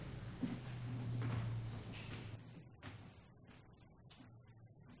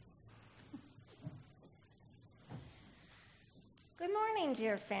Good morning,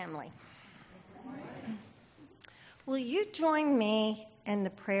 dear family. Will you join me in the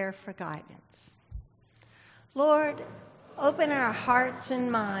prayer for guidance? Lord, open our hearts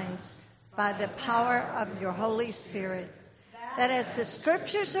and minds by the power of your Holy Spirit, that as the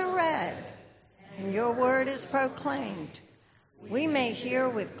scriptures are read and your word is proclaimed, we may hear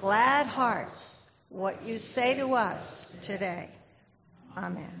with glad hearts what you say to us today.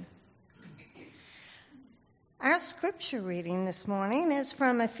 Amen. Our scripture reading this morning is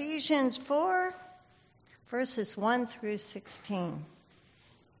from Ephesians 4, verses 1 through 16.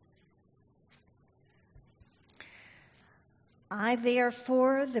 I,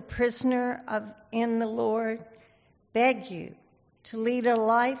 therefore, the prisoner in the Lord, beg you to lead a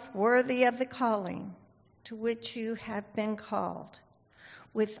life worthy of the calling to which you have been called,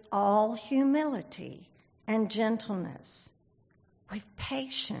 with all humility and gentleness, with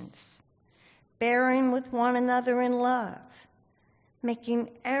patience, bearing with one another in love,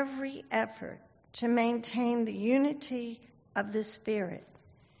 making every effort to maintain the unity of the Spirit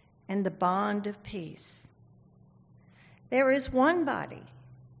and the bond of peace. There is one body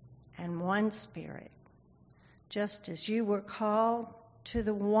and one Spirit, just as you were called to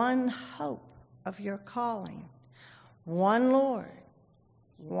the one hope of your calling, one Lord,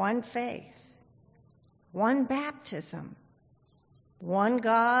 one faith, one baptism, one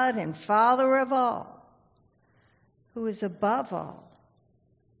God and Father of all, who is above all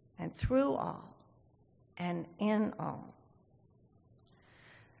and through all and in all.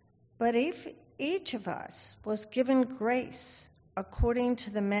 But if each of us was given grace according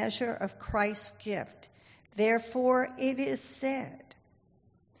to the measure of Christ's gift, therefore it is said,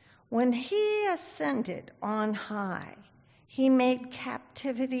 when he ascended on high, he made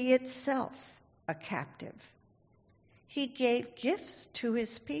captivity itself a captive. He gave gifts to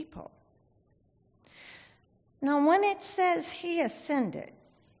his people. Now, when it says he ascended,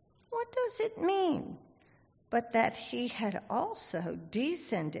 what does it mean? But that he had also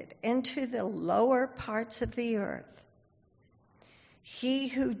descended into the lower parts of the earth. He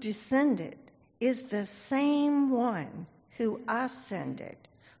who descended is the same one who ascended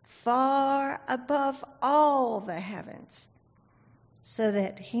far above all the heavens, so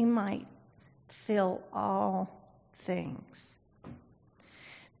that he might fill all things.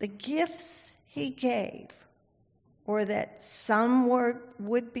 The gifts he gave were that some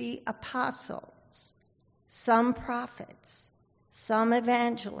would be apostles, some prophets, some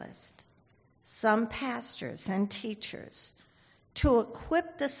evangelists, some pastors and teachers, to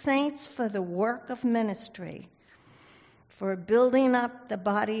equip the saints for the work of ministry, for building up the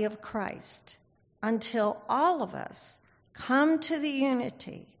body of Christ, until all of us come to the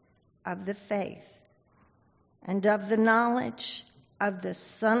unity of the faith and of the knowledge of the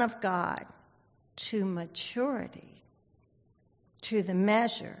Son of God, to maturity, to the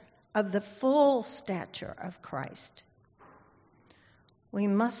measure of the full stature of Christ. We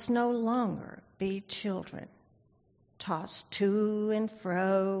must no longer be children, tossed to and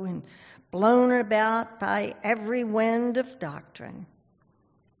fro and blown about by every wind of doctrine,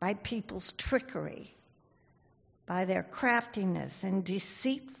 by people's trickery, by their craftiness and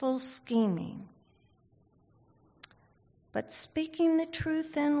deceitful scheming. But speaking the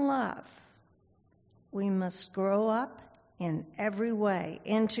truth in love, we must grow up in every way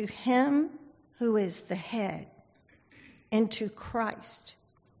into him who is the head, into Christ,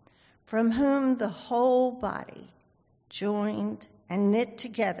 from whom the whole body, joined and knit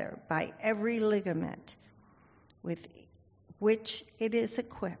together by every ligament with which it is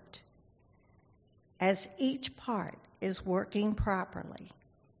equipped, as each part is working properly,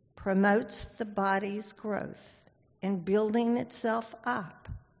 promotes the body's growth in building itself up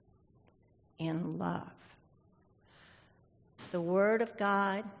in love. The word of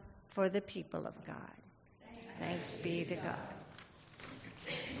God for the people of God. Thanks be to God.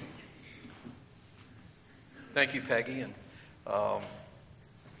 Thank you, Peggy. And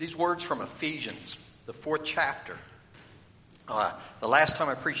these words from Ephesians, the 4th chapter. The last time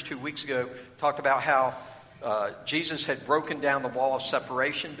I preached 2 weeks ago, talked about how Jesus had broken down the wall of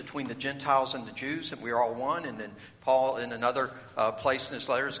separation between the Gentiles and the Jews, and we are all one. And then Paul, in another place in his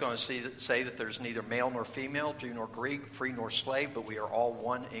letter, is going to say that there's neither male nor female, Jew nor Greek, free nor slave, but we are all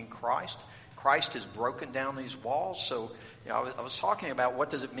one in Christ. Christ has broken down these walls. So, I was talking about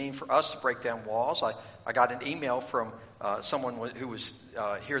what does it mean for us to break down walls. I got an email from someone who was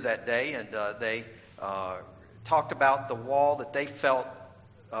here that day, and they talked about the wall that they felt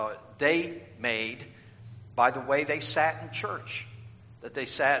they made by the way they sat in church. That they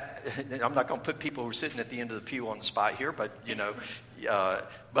sat, I'm not going to put people who are sitting at the end of the pew on the spot here, but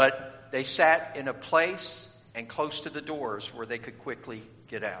but they sat in a place and close to the doors where they could quickly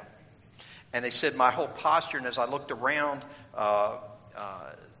get out. And they said my whole posture, and as I looked around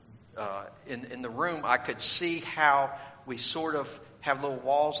in the room, I could see how we sort of have little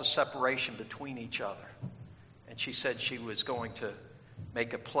walls of separation between each other. And she said she was going to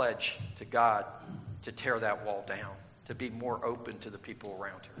make a pledge to God to tear that wall down, to be more open to the people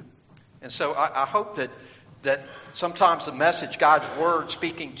around her. And so I hope that sometimes the message, God's Word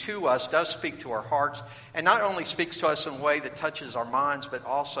speaking to us, does speak to our hearts, and not only speaks to us in a way that touches our minds, but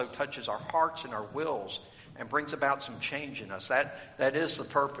also touches our hearts and our wills and brings about some change in us. That is the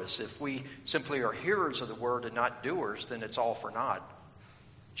purpose. If we simply are hearers of the Word and not doers, then it's all for naught.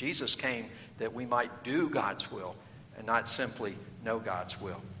 Jesus came that we might do God's will and not simply know God's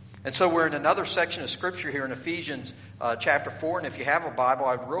will. And so we're in another section of Scripture here in Ephesians chapter 4. And if you have a Bible,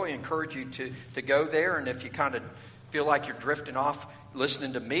 I'd really encourage you to go there. And if you kind of feel like you're drifting off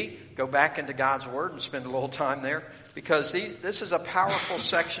listening to me, go back into God's Word and spend a little time there. Because this is a powerful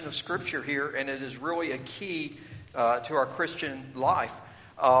section of Scripture here, and it is really a key to our Christian life.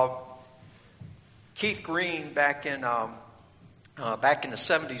 Keith Green, back in the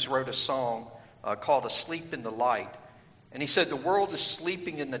 70s, wrote a song called "Asleep in the Light." And he said, the world is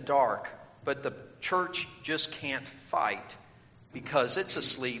sleeping in the dark, but the church just can't fight because it's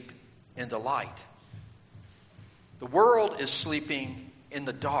asleep in the light. The world is sleeping in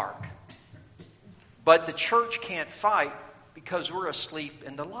the dark, but the church can't fight because we're asleep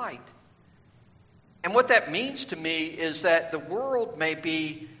in the light. And what that means to me is that the world may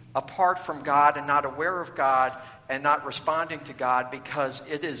be apart from God and not aware of God and not responding to God because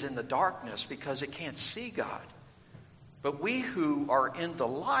it is in the darkness, because it can't see God. But we who are in the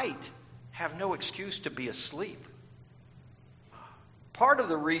light have no excuse to be asleep. Part of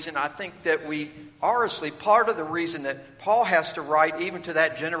the reason I think that we are asleep, part of the reason that Paul has to write even to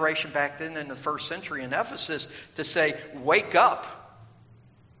that generation back then in the first century in Ephesus to say, wake up.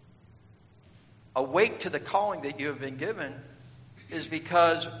 Awake to the calling that you have been given, is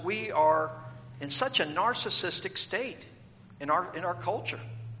because we are in such a narcissistic state in our culture.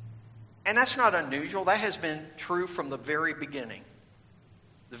 And that's not unusual. That has been true from the very beginning.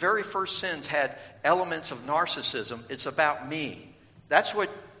 The very first sins had elements of narcissism. It's about me. That's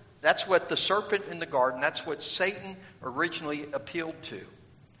what the serpent in the garden, that's what Satan originally appealed to.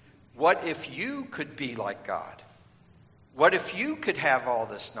 What if you could be like God? What if you could have all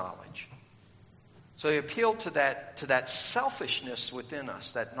this knowledge? So he appealed to that selfishness within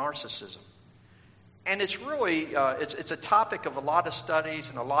us, that narcissism. And it's really, it's a topic of a lot of studies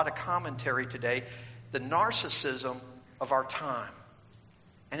and a lot of commentary today, the narcissism of our time.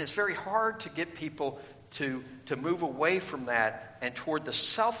 And it's very hard to get people to move away from that and toward the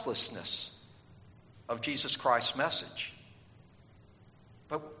selflessness of Jesus Christ's message.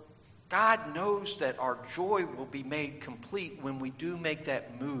 But God knows that our joy will be made complete when we do make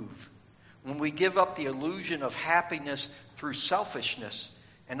that move. When we give up the illusion of happiness through selfishness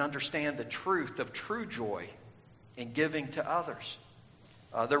and understand the truth of true joy in giving to others.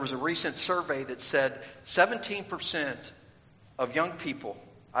 There was a recent survey that said 17% of young people,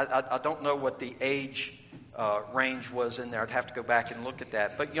 I don't know what the age range was in there, I'd have to go back and look at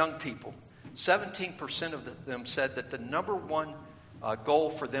that, but young people, 17% of them said that the number one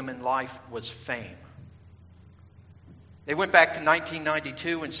goal for them in life was fame. They went back to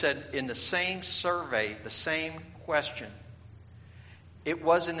 1992 and said in the same survey, the same question, it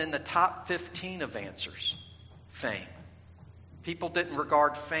wasn't in the top 15 of answers, fame. People didn't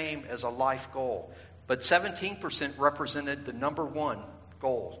regard fame as a life goal, but 17% represented the number one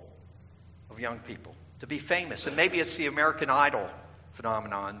goal of young people, to be famous. And maybe it's the American Idol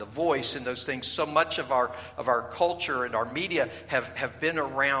phenomenon, The Voice, and those things. So much of our culture and our media have been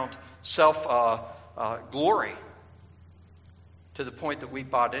around self-glory to the point that we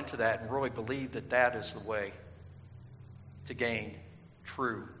bought into that and really believe that that is the way to gain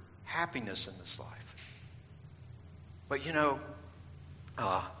true happiness in this life. But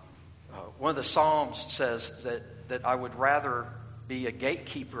one of the Psalms says that I would rather be a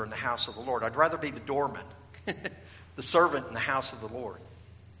gatekeeper in the house of the Lord. I'd rather be the doorman, the servant in the house of the Lord,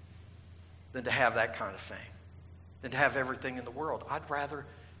 than to have that kind of fame, than to have everything in the world. I'd rather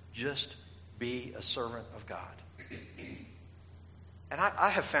just be a servant of God. And I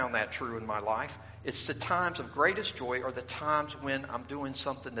have found that true in my life. It's the times of greatest joy are the times when I'm doing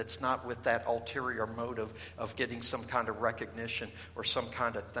something that's not with that ulterior motive of getting some kind of recognition or some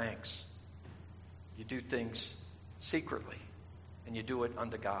kind of thanks. You do things secretly, and you do it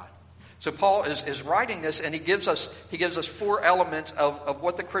unto God. So Paul is writing this, and he gives us 4 elements of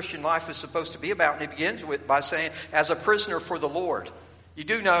what the Christian life is supposed to be about. And he begins by saying, as a prisoner for the Lord. You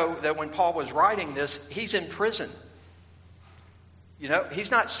do know that when Paul was writing this, he's in prison. You know,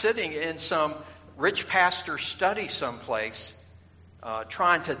 he's not sitting in some rich pastor study someplace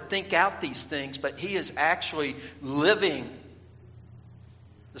trying to think out these things, but he is actually living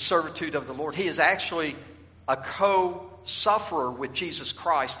the servitude of the Lord. He is actually a co-sufferer with Jesus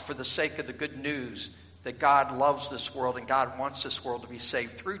Christ for the sake of the good news that God loves this world and God wants this world to be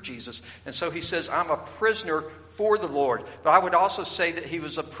saved through Jesus. And so he says, I'm a prisoner for the Lord. But I would also say that he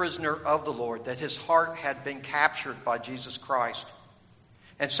was a prisoner of the Lord, that his heart had been captured by Jesus Christ.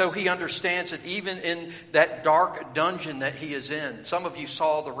 And so he understands that even in that dark dungeon that he is in, some of you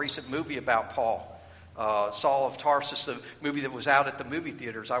saw the recent movie about Paul, Saul of Tarsus, the movie that was out at the movie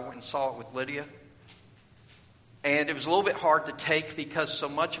theaters. I went and saw it with Lydia. And it was a little bit hard to take because so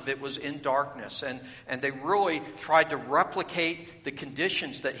much of it was in darkness. And they really tried to replicate the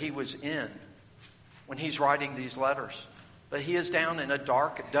conditions that he was in when he's writing these letters. But he is down in a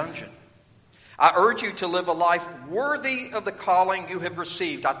dark dungeon. I urge you to live a life worthy of the calling you have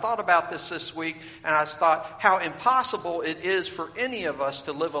received. I thought about this week, and I thought how impossible it is for any of us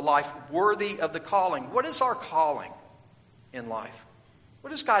to live a life worthy of the calling. What is our calling in life?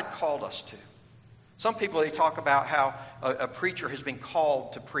 What has God called us to? Some people, they talk about how a preacher has been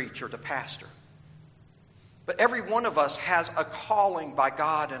called to preach or to pastor. But every one of us has a calling by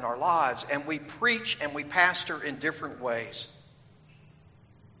God in our lives, and we preach and we pastor in different ways.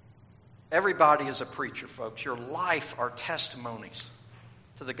 Everybody is a preacher, folks. Your life are testimonies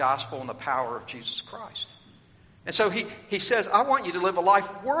to the gospel and the power of Jesus Christ. And so he says, I want you to live a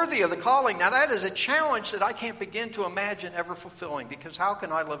life worthy of the calling. Now that is a challenge that I can't begin to imagine ever fulfilling, because how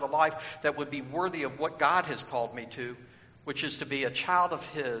can I live a life that would be worthy of what God has called me to, which is to be a child of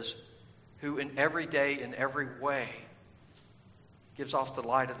His who in every day, in every way, gives off the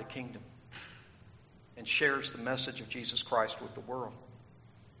light of the kingdom and shares the message of Jesus Christ with the world.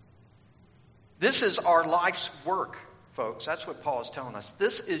 This is our life's work, folks. That's what Paul is telling us.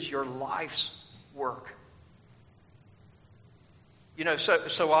 This is your life's work. You know,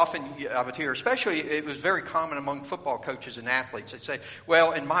 so often I would hear, especially it was very common among football coaches and athletes. They'd say,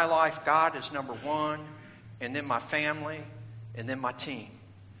 well, in my life, God is number one, and then my family, and then my team.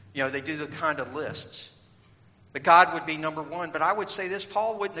 You know, they do the kind of lists. But God would be number one. But I would say this,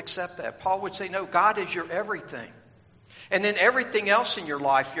 Paul wouldn't accept that. Paul would say, no, God is your everything. And then everything else in your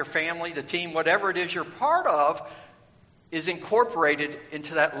life, your family, the team, whatever it is you're part of, is incorporated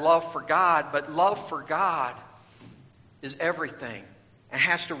into that love for God. But love for God is everything and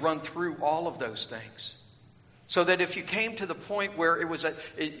has to run through all of those things. So that if you came to the point where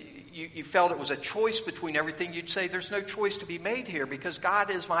you felt it was a choice between everything, you'd say there's no choice to be made here because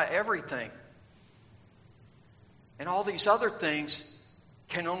God is my everything. And all these other things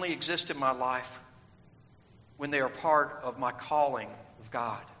can only exist in my life when they are part of my calling of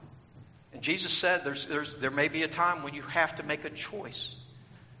God. And Jesus said there may be a time when you have to make a choice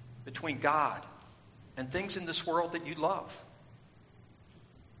between God and things in this world that you love.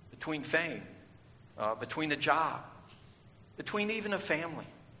 Between fame, between a job, between even a family.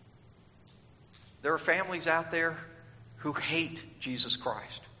 There are families out there who hate Jesus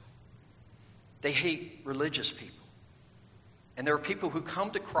Christ. They hate religious people. And there are people who come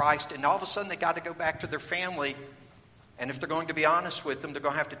to Christ and all of a sudden they got to go back to their family. And if they're going to be honest with them, they're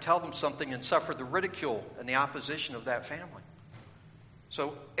going to have to tell them something and suffer the ridicule and the opposition of that family.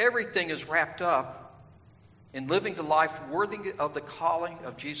 So everything is wrapped up in living the life worthy of the calling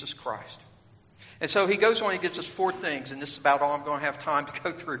of Jesus Christ. And so he goes on, he gives us 4 things, and this is about all I'm going to have time to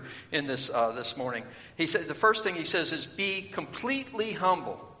go through in this morning. He said the first thing he says is be completely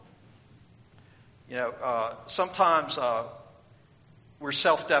humble. You know, sometimes we're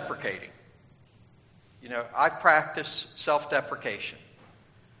self-deprecating. You know, I practice self-deprecation.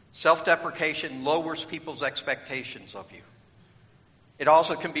 Self-deprecation lowers people's expectations of you. It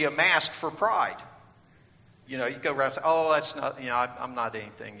also can be a mask for pride. You know, you go around and say, oh, that's not, you know, I'm not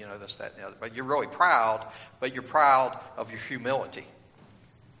anything, you know, this, that, and the other. But you're really proud, but you're proud of your humility.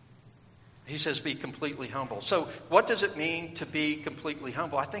 He says be completely humble. So what does it mean to be completely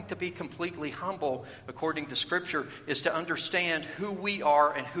humble? I think to be completely humble, according to Scripture, is to understand who we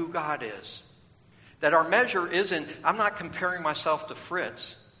are and who God is. That our measure isn't, I'm not comparing myself to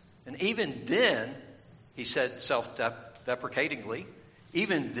Fritz. And even then, he said self-deprecatingly,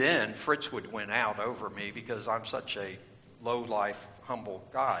 even then, Fritz would win out over me because I'm such a low-life, humble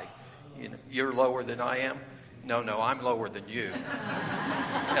guy. You know, you're lower than I am? No, I'm lower than you.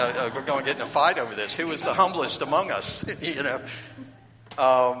 We're going to get in a fight over this. Who is the humblest among us? You know.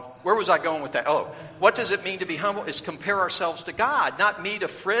 Where was I going with that? Oh, what does it mean to be humble? Is compare ourselves to God. Not me to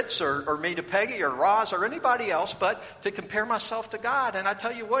Fritz or me to Peggy or Roz or anybody else, but to compare myself to God. And I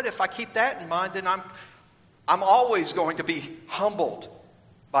tell you what, if I keep that in mind, then I'm always going to be humbled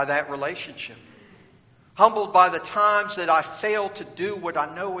by that relationship. Humbled by the times that I fail to do what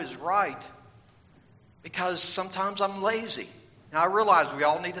I know is right. Because sometimes I'm lazy. Now I realize we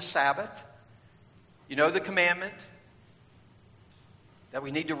all need a Sabbath. You know the commandment that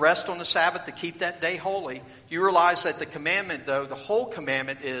we need to rest on the Sabbath to keep that day holy. You realize that the commandment, though, the whole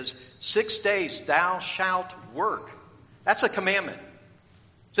commandment is 6 days thou shalt work. That's a commandment.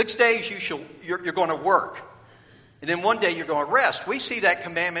 6 days you're going to work. And then one day you're going to rest. We see that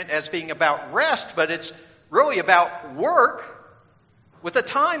commandment as being about rest, but it's really about work with a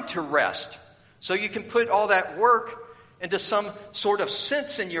time to rest. So you can put all that work into some sort of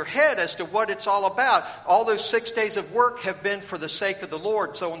sense in your head as to what it's all about. All those 6 days of work have been for the sake of the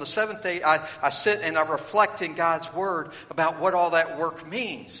Lord. So on the seventh day, I sit and I reflect in God's Word about what all that work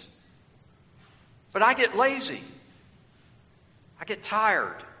means. But I get lazy. I get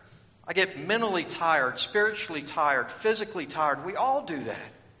tired. I get mentally tired, spiritually tired, physically tired. We all do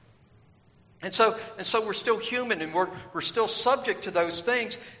that. And so we're still human and we're still subject to those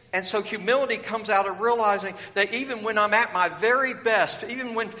things. And so humility comes out of realizing that even when I'm at my very best,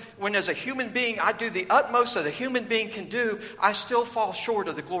 even when as a human being I do the utmost that a human being can do, I still fall short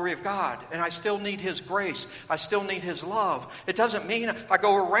of the glory of God. And I still need His grace. I still need His love. It doesn't mean I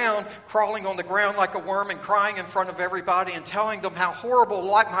go around crawling on the ground like a worm and crying in front of everybody and telling them how horrible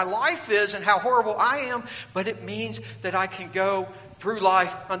my life is and how horrible I am. But it means that I can go through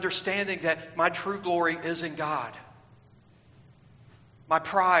life understanding that my true glory is in God. My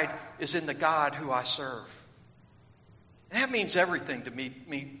pride is in the God who I serve. And that means everything to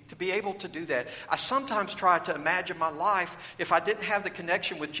me to be able to do that. I sometimes try to imagine my life if I didn't have the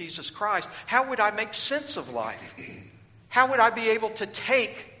connection with Jesus Christ. How would I make sense of life? How would I be able to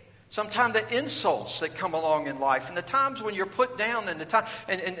take sometimes the insults that come along in life, and the times when you're put down, and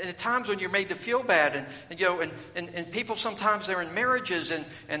the times when you're made to feel bad, and people sometimes they're in marriages,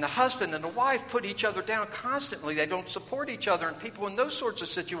 and the husband and the wife put each other down constantly. They don't support each other, and people in those sorts of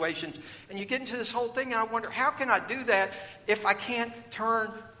situations. And you get into this whole thing, and I wonder, how can I do that if I can't turn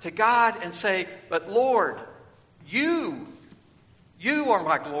to God and say, but Lord, you are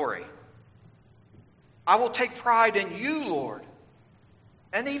my glory. I will take pride in you, Lord.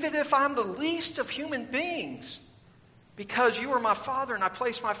 And even if I'm the least of human beings, because you are my Father and I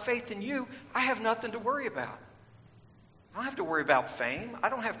place my faith in you, I have nothing to worry about. I don't have to worry about fame. I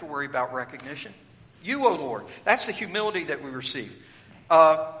don't have to worry about recognition. You, O Lord. That's the humility that we receive.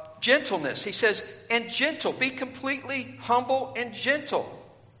 Gentleness. He says, and gentle. Be completely humble and gentle.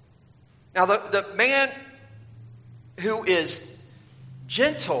 Now, the man who is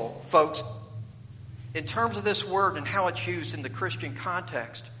gentle, folks, in terms of this word and how it's used in the Christian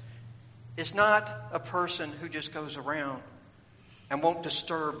context, is not a person who just goes around and won't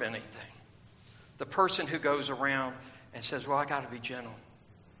disturb anything. The person who goes around and says, well, I got to be gentle,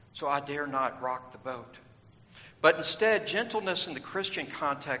 so I dare not rock the boat. But instead, gentleness in the Christian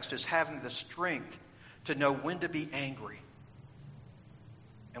context is having the strength to know when to be angry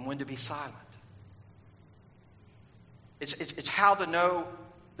and when to be silent. It's how to know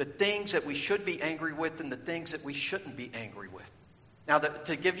the things that we should be angry with and the things that we shouldn't be angry with. Now,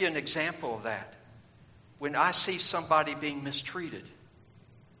 to give you an example of that, when I see somebody being mistreated,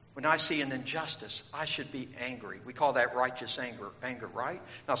 when I see an injustice, I should be angry. We call that righteous anger, right?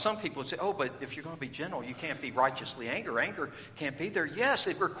 Now, some people say, oh, but if you're going to be gentle, you can't be righteously angry. Anger can't be there. Yes,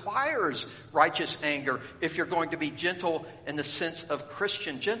 it requires righteous anger if you're going to be gentle in the sense of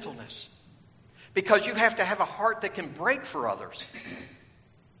Christian gentleness. Because you have to have a heart that can break for others.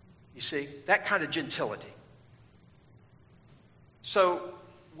 You see, that kind of gentility. So,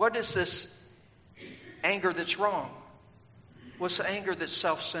 what is this anger that's wrong? What's the anger that's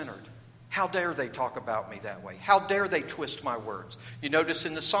self-centered? How dare they talk about me that way? How dare they twist my words? You notice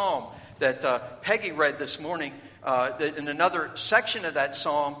in the psalm that Peggy read this morning, that in another section of that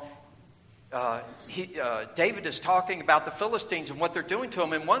psalm, David is talking about the Philistines and what they're doing to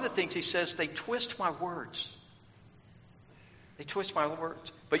him. And one of the things he says, they twist my words. They twist my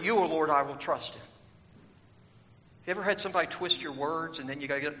words. But you, O Lord, I will trust in. You ever had somebody twist your words and then you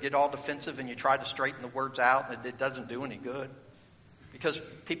get all defensive and you try to straighten the words out and it doesn't do any good? Because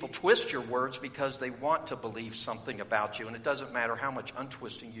people twist your words because they want to believe something about you, and it doesn't matter how much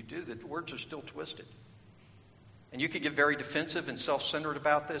untwisting you do, the words are still twisted. And you can get very defensive and self-centered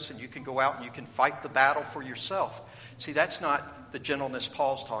about this, and you can go out and you can fight the battle for yourself. See, that's not the gentleness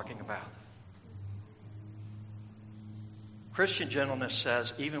Paul's talking about. Christian gentleness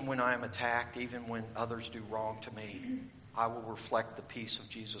says, even when I am attacked, even when others do wrong to me, I will reflect the peace of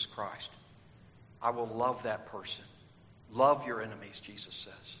Jesus Christ. I will love that person. Love your enemies, Jesus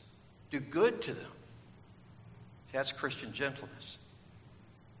says. Do good to them. See, that's Christian gentleness.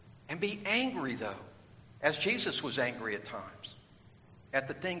 And be angry, though, as Jesus was angry at times, at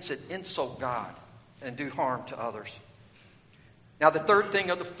the things that insult God and do harm to others. Now, the third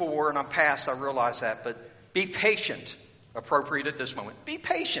thing of the four, and I'm past, I realize that, but be patient. Appropriate at this moment. Be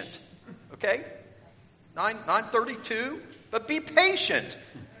patient. Okay? 9:32, but be patient.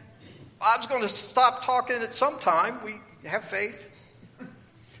 I was going to stop talking at some time. We have faith.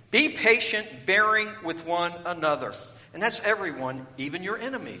 Be patient, bearing with one another. And that's everyone, even your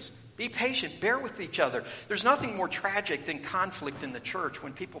enemies. Be patient, bear with each other. There's nothing more tragic than conflict in the church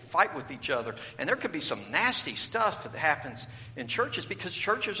when people fight with each other. And there could be some nasty stuff that happens in churches because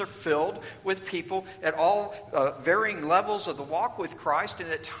churches are filled with people at all varying levels of the walk with Christ.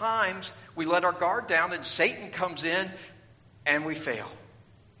 And at times we let our guard down and Satan comes in and we fail.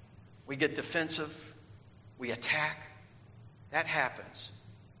 We get defensive. We attack. That happens.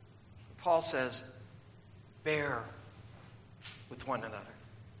 Paul says, bear with one another.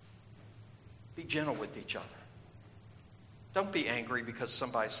 Be gentle with each other. Don't be angry because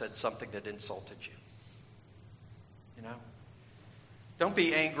somebody said something that insulted you. You know? Don't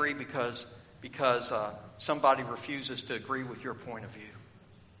be angry because somebody refuses to agree with your point of view.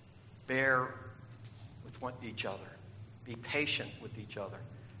 Bear with each other. Be patient with each other.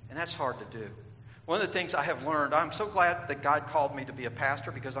 And that's hard to do. One of the things I have learned, I'm so glad that God called me to be a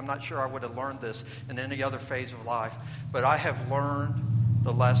pastor because I'm not sure I would have learned this in any other phase of life. But I have learned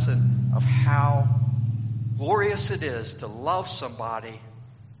the lesson of how glorious it is to love somebody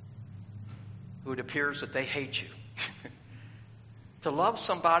who it appears that they hate you. To love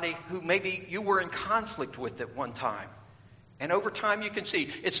somebody who maybe you were in conflict with at one time. And over time you can see,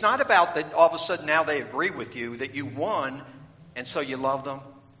 it's not about that all of a sudden now they agree with you, that you won, and so you love them.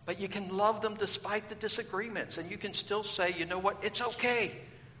 But you can love them despite the disagreements. And you can still say, you know what, it's okay.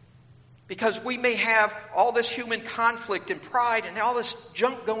 Because we may have all this human conflict and pride and all this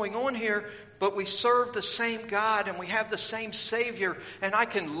junk going on here, but we serve the same God and we have the same Savior. And I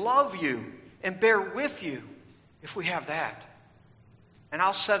can love you and bear with you if we have that. And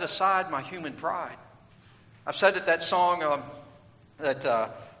I'll set aside my human pride. I've said that song that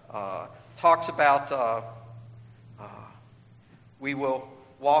talks about we will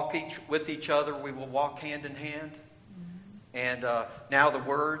walk with each other, we will walk hand in hand. And now the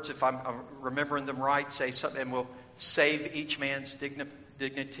words, if I'm remembering them right, say something, and we'll save each man's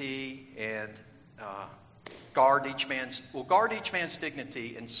dignity and guard each man's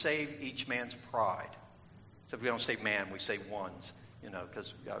dignity and save each man's pride. So we don't say man, we say ones,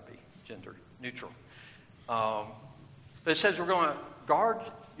 because we've got to be gender neutral. But it says we're going to guard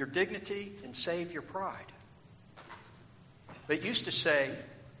your dignity and save your pride. But it used to say,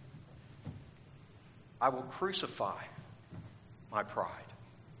 I will crucify my pride.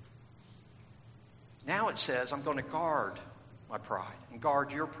 Now it says, I'm going to guard my pride and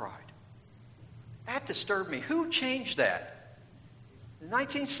guard your pride. That disturbed me. Who changed that? In the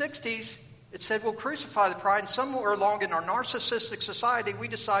 1960s, it said we'll crucify the pride, and somewhere along in our narcissistic society, we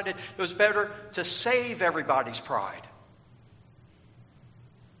decided it was better to save everybody's pride.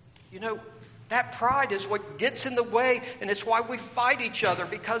 That pride is what gets in the way, and it's why we fight each other,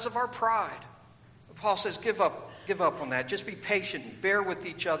 because of our pride. Paul says, give up on that. Just be patient, bear with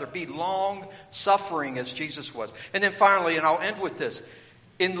each other, be long-suffering as Jesus was. And then finally, and I'll end with this,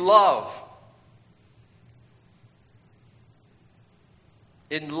 in love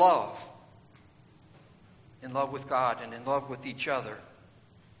with God and in love with each other,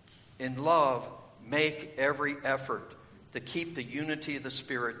 in love, make every effort to keep the unity of the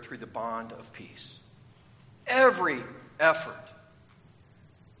Spirit through the bond of peace. Every effort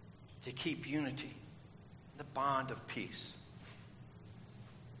to keep unity, the bond of peace.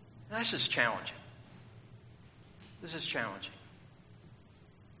 Now, this is challenging.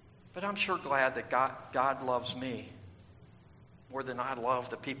 But I'm sure glad that God loves me more than I love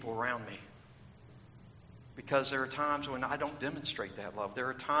the people around me. Because there are times when I don't demonstrate that love. There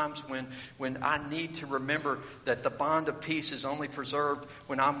are times when I need to remember that the bond of peace is only preserved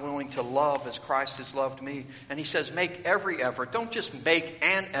when I'm willing to love as Christ has loved me. And he says, make every effort. Don't just make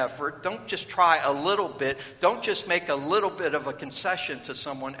an effort. Don't just try a little bit. Don't just make a little bit of a concession to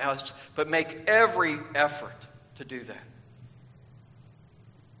someone else, but make every effort to do that.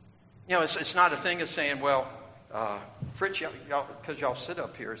 It's not a thing of saying, well, Fritz, because y'all sit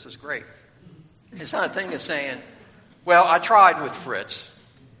up here, this is great. It's not a thing of saying, well, I tried with Fritz.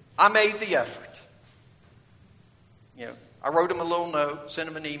 I made the effort. I wrote him a little note, sent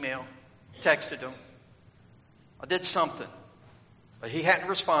him an email, texted him. I did something. But he hadn't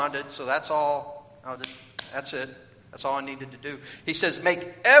responded, so that's all. That's it. That's all I needed to do. He says, make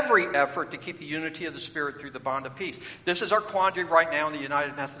every effort to keep the unity of the Spirit through the bond of peace. This is our quandary right now in the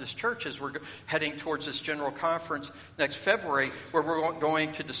United Methodist Church as we're heading towards this general conference next February, where we're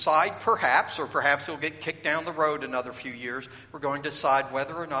going to decide perhaps it'll get kicked down the road another few years, we're going to decide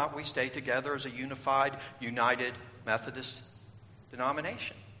whether or not we stay together as a unified, united Methodist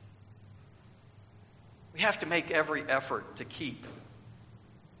denomination. We have to make every effort to keep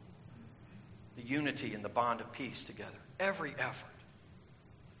the unity and the bond of peace together. Every effort.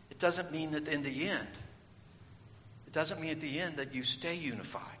 It doesn't mean that in the end, that you stay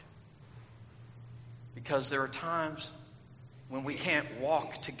unified. Because there are times when we can't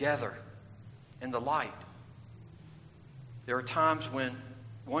walk together in the light. There are times when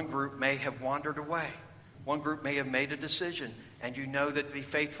one group may have wandered away. One group may have made a decision, and you know that to be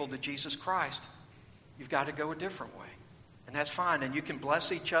faithful to Jesus Christ, you've got to go a different way. And that's fine. And you can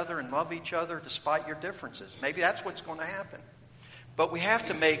bless each other and love each other despite your differences. Maybe that's what's going to happen. But we have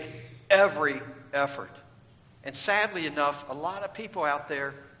to make every effort. And sadly enough, a lot of people out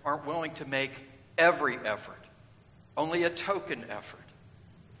there aren't willing to make every effort. Only a token effort.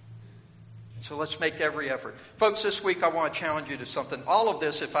 So let's make every effort. Folks, this week I want to challenge you to something. All of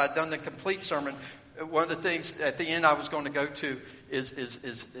this, if I had done the complete sermon, one of the things at the end I was going to go to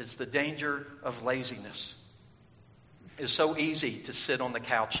is the danger of laziness. It's so easy to sit on the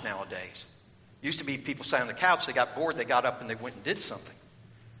couch nowadays. Used to be people sat on the couch, they got bored, they got up and they went and did something.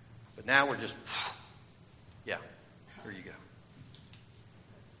 But now we're just, yeah, here you go.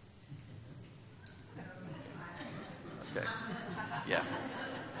 Okay, yeah.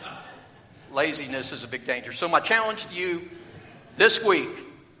 Laziness is a big danger. So my challenge to you this week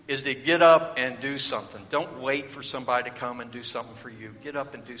is to get up and do something. Don't wait for somebody to come and do something for you. Get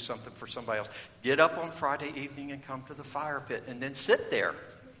up and do something for somebody else. Get up on Friday evening and come to the fire pit and then sit there.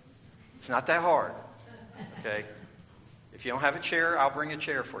 It's not that hard. Okay? If you don't have a chair, I'll bring a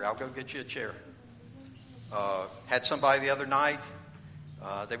chair for you. I'll go get you a chair. Had somebody the other night.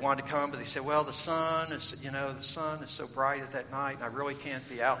 They wanted to come, but they said, well, the sun is so bright at that night, and I really can't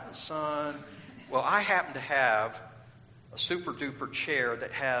be out in the sun. Well, I happen to have a super duper chair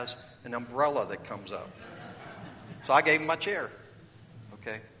that has an umbrella that comes up. So I gave him my chair.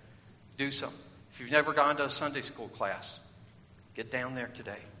 Okay? Do something. If you've never gone to a Sunday school class, get down there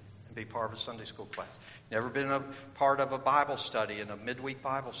today and be part of a Sunday school class. Never been a part of a Bible study, in a midweek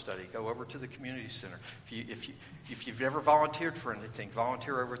Bible study, go over to the community center. If you've never volunteered for anything,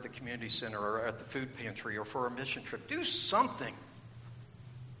 volunteer over at the community center or at the food pantry or for a mission trip. Do something.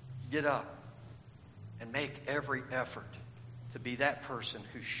 Get up and make every effort to be that person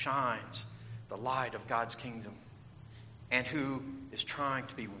who shines the light of God's kingdom and who is trying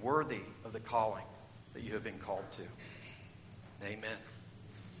to be worthy of the calling that you have been called to. Amen.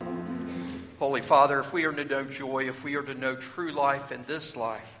 Holy Father, if we are to know joy, if we are to know true life in this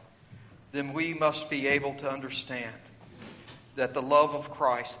life, then we must be able to understand that the love of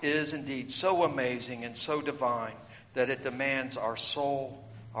Christ is indeed so amazing and so divine that it demands our soul,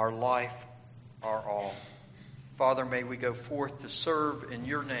 our life, our all. Father, may we go forth to serve in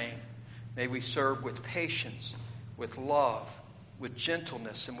your name. May we serve with patience, with love, with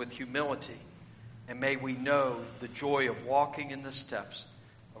gentleness, and with humility. And may we know the joy of walking in the steps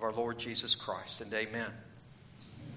of our Lord Jesus Christ. And amen.